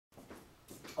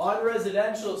On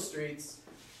residential streets,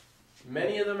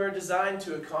 many of them are designed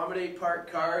to accommodate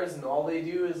parked cars, and all they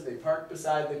do is they park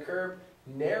beside the curb,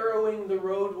 narrowing the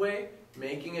roadway,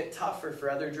 making it tougher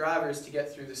for other drivers to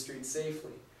get through the street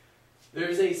safely.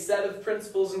 There's a set of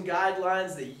principles and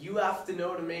guidelines that you have to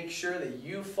know to make sure that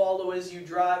you follow as you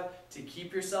drive to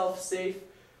keep yourself safe,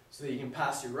 so that you can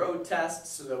pass your road test,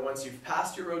 so that once you've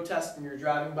passed your road test and you're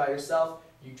driving by yourself,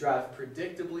 you drive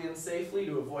predictably and safely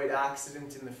to avoid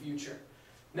accident in the future.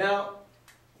 Now,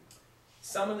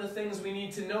 some of the things we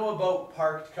need to know about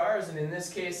parked cars, and in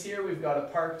this case here we've got a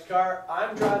parked car.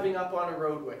 I'm driving up on a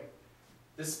roadway.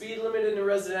 The speed limit in a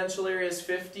residential area is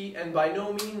 50, and by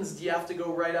no means do you have to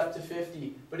go right up to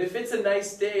 50. But if it's a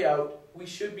nice day out, we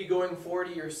should be going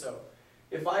 40 or so.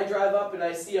 If I drive up and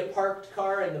I see a parked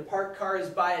car and the parked car is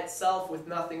by itself with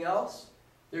nothing else,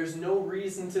 there's no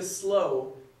reason to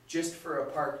slow just for a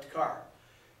parked car.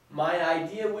 My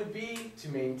idea would be to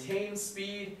maintain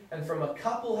speed, and from a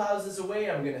couple houses away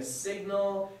I'm going to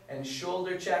signal and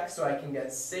shoulder check so I can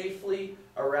get safely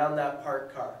around that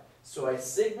parked car. So I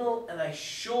signal and I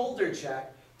shoulder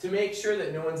check to make sure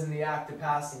that no one's in the act of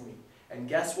passing me. And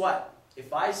guess what?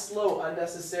 If I slow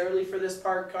unnecessarily for this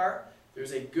parked car,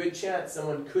 there's a good chance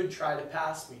someone could try to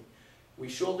pass me. We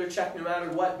shoulder check no matter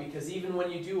what, because even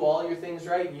when you do all your things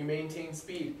right and you maintain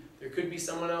speed, there could be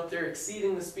someone out there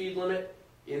exceeding the speed limit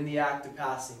in the act of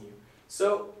passing you.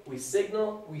 So we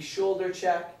signal, we shoulder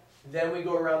check, then we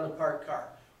go around the parked car.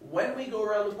 When we go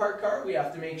around the parked car, we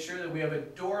have to make sure that we have a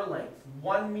door length.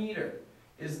 1 meter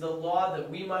is the law that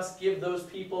we must give those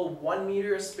people 1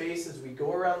 meter of space as we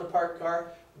go around the parked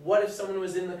car. What if someone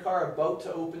was in the car about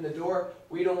to open the door?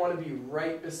 We don't want to be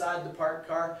right beside the parked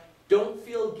car. Don't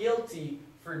feel guilty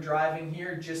for driving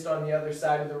here just on the other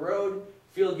side of the road.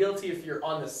 Feel guilty if you're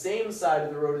on the same side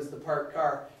of the road as the parked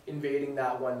car, invading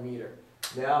that 1 meter.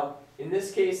 Now, in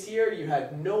this case here, you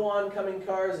had no oncoming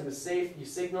cars, it was safe, you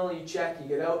signal, you check, you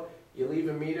get out, you leave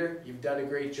a meter, you've done a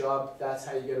great job, that's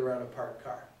how you get around a parked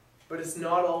car. But it's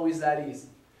not always that easy.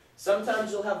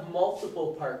 Sometimes you'll have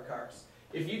multiple parked cars.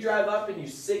 If you drive up and you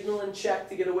signal and check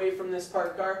to get away from this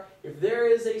parked car, if there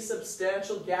is a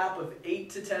substantial gap of 8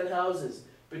 to 10 houses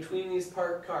between these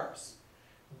parked cars,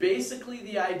 basically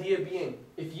the idea being,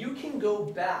 if you can go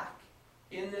back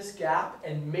in this gap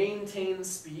and maintain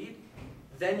speed,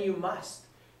 then you must.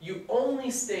 You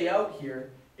only stay out here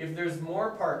if there's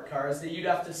more parked cars that you'd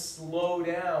have to slow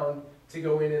down to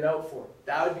go in and out for.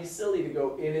 That would be silly to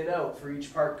go in and out for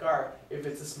each parked car if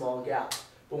it's a small gap.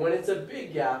 But when it's a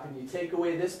big gap and you take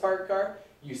away this parked car,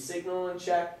 you signal and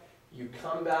check, you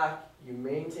come back, you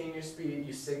maintain your speed,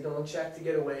 you signal and check to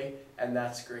get away, and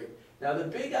that's great. Now the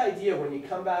big idea when you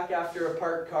come back after a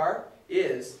parked car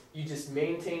is you just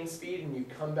maintain speed and you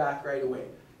come back right away.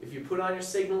 If you put on your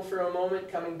signal for a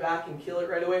moment, coming back and kill it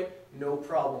right away, no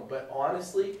problem. But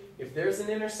honestly, if there's an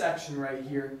intersection right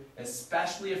here,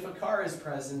 especially if a car is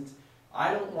present,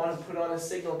 I don't want to put on a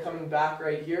signal coming back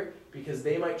right here because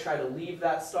they might try to leave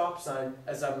that stop sign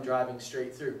as I'm driving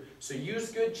straight through. So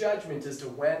use good judgment as to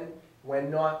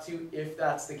when not to, if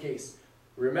that's the case.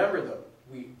 Remember though,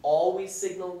 we always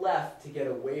signal left to get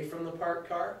away from the parked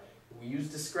car. We use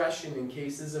discretion in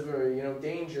cases of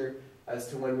danger as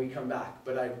to when we come back.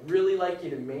 But I'd really like you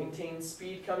to maintain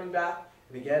speed coming back.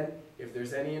 And again, if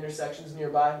there's any intersections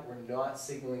nearby, we're not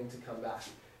signaling to come back.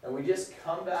 And we just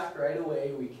come back right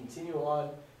away, we continue on,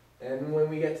 and when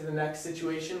we get to the next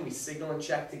situation, we signal and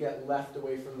check to get left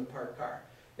away from the parked car.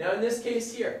 Now in this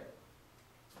case here,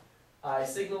 I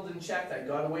signaled and checked, I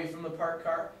got away from the parked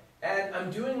car, and I'm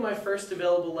doing my first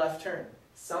available left turn.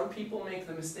 Some people make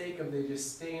the mistake of they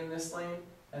just stay in this lane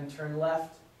and turn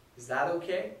left. Is that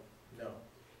okay? No.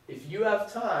 If you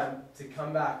have time to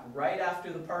come back right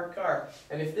after the parked car,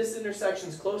 and if this intersection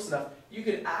is close enough, you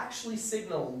could actually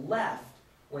signal left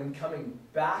when coming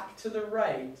back to the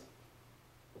right,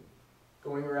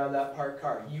 going around that parked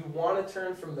car. You want to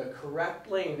turn from the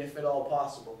correct lane if at all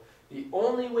possible. The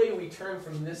only way we turn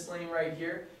from this lane right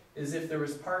here is if there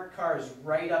was parked cars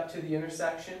right up to the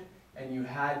intersection and you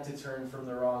had to turn from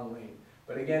the wrong lane.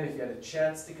 But again, if you had a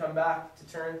chance to come back to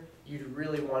turn, you'd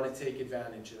really want to take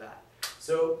advantage of that.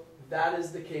 So that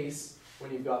is the case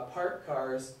when you've got parked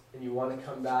cars and you want to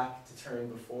come back to turn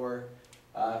before,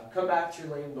 come back to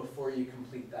your lane before you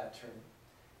complete that turn.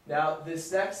 Now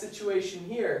this next situation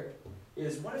here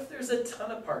is, what if there's a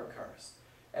ton of parked cars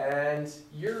and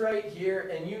you're right here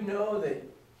and you know that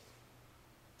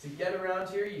to get around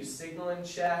here you signal and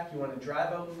check, you want to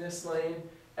drive out in this lane,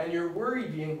 and your worry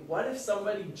being, what if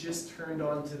somebody just turned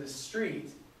onto the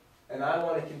street and I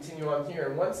want to continue on here,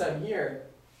 and once I'm here,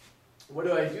 what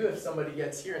do I do if somebody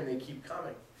gets here and they keep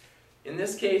coming? In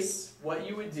this case, what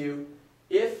you would do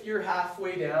If you're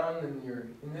halfway down, and you're,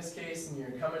 in this case, and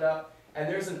you're coming up, and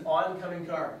there's an oncoming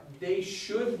car, they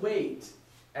should wait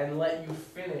and let you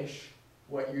finish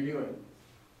what you're doing.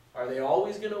 Are they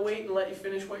always going to wait and let you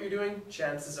finish what you're doing?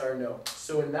 Chances are no.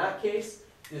 So in that case,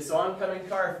 this oncoming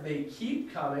car, if they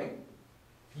keep coming,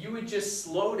 you would just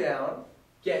slow down,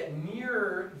 get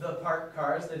nearer the parked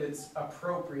cars that it's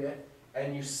appropriate,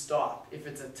 and you stop. If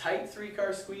it's a tight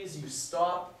 3-car squeeze, you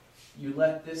stop, you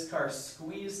let this car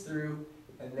squeeze through,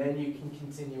 and then you can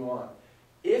continue on.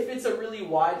 If it's a really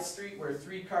wide street where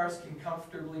 3 cars can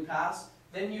comfortably pass,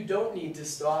 then you don't need to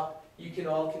stop, you can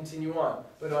all continue on.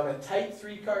 But on a tight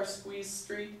 3-car squeeze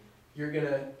street, you're going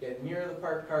to get near the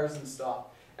parked cars and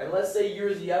stop. And let's say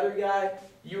you're the other guy,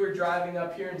 you were driving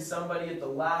up here and somebody at the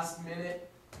last minute,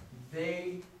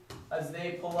 as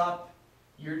they pull up,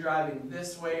 you're driving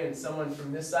this way and someone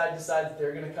from this side decides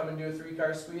they're going to come and do a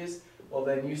 3-car squeeze, well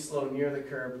then you slow near the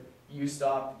curb, you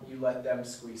stop, you let them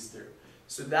squeeze through.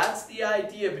 So that's the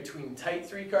idea between tight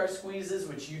 3-car squeezes,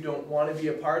 which you don't want to be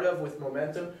a part of with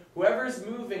momentum. Whoever's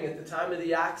moving at the time of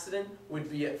the accident would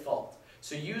be at fault.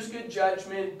 So use good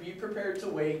judgment, be prepared to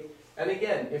wait, and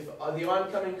again, if the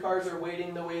oncoming cars are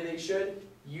waiting the way they should,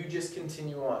 you just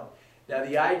continue on. Now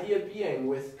the idea being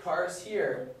with cars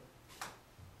here,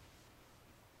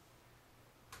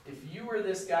 if you were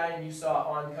this guy and you saw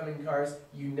oncoming cars,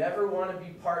 you never want to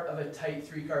be part of a tight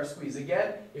 3-car squeeze.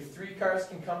 Again, if 3 cars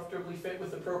can comfortably fit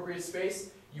with appropriate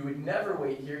space, you would never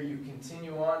wait here, you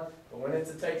continue on. But when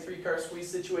it's a tight 3-car squeeze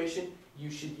situation,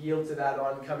 you should yield to that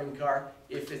oncoming car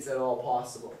if it's at all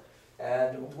possible.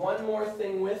 And one more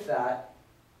thing with that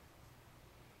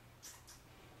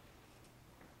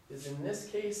is in this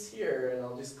case here, and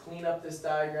I'll just clean up this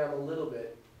diagram a little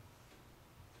bit.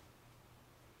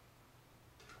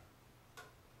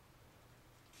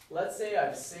 Let's say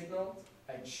I've signaled,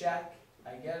 I check,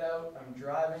 I get out, I'm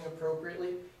driving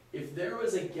appropriately. If there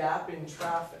was a gap in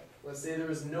traffic, let's say there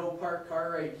was no parked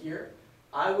car right here,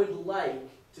 I would like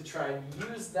to try and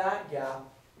use that gap,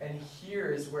 and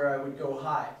here is where I would go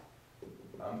hide.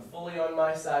 I'm fully on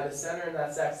my side of center, and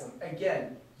that's excellent.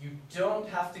 Again, you don't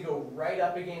have to go right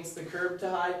up against the curb to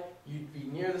hide. You'd be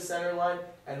near the center line,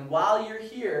 and while you're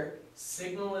here,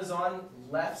 signal is on,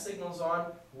 left signal's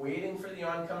on, waiting for the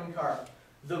oncoming car.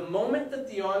 The moment that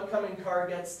the oncoming car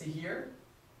gets to here,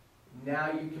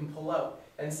 now you can pull out.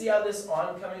 And see how this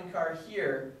oncoming car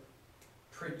here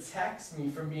protects me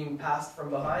from being passed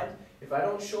from behind? If I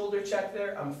don't shoulder check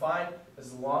there, I'm fine.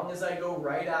 As long as I go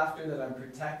right after that I'm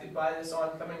protected by this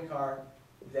oncoming car,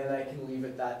 then I can leave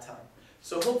at that time.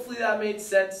 So hopefully that made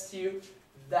sense to you.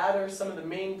 That are some of the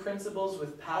main principles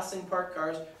with passing parked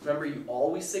cars. Remember, you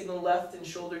always signal left and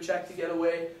shoulder check to get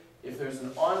away. If there's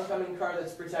an oncoming car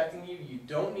that's protecting you, you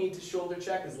don't need to shoulder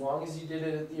check as long as you did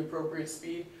it at the appropriate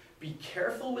speed. Be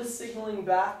careful with signaling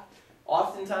back.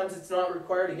 Oftentimes it's not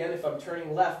required. Again, if I'm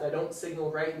turning left, I don't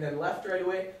signal right and then left right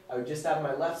away. I would just have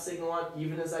my left signal on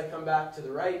even as I come back to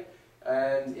the right.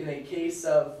 And in a case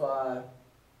of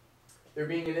there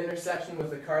being an intersection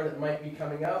with a car that might be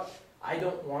coming out, I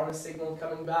don't want a signal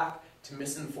coming back to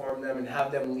misinform them and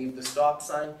have them leave the stop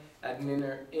sign at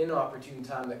an inopportune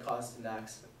time that caused an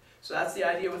accident. So that's the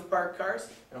idea with parked cars,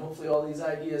 and hopefully all these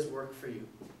ideas work for you.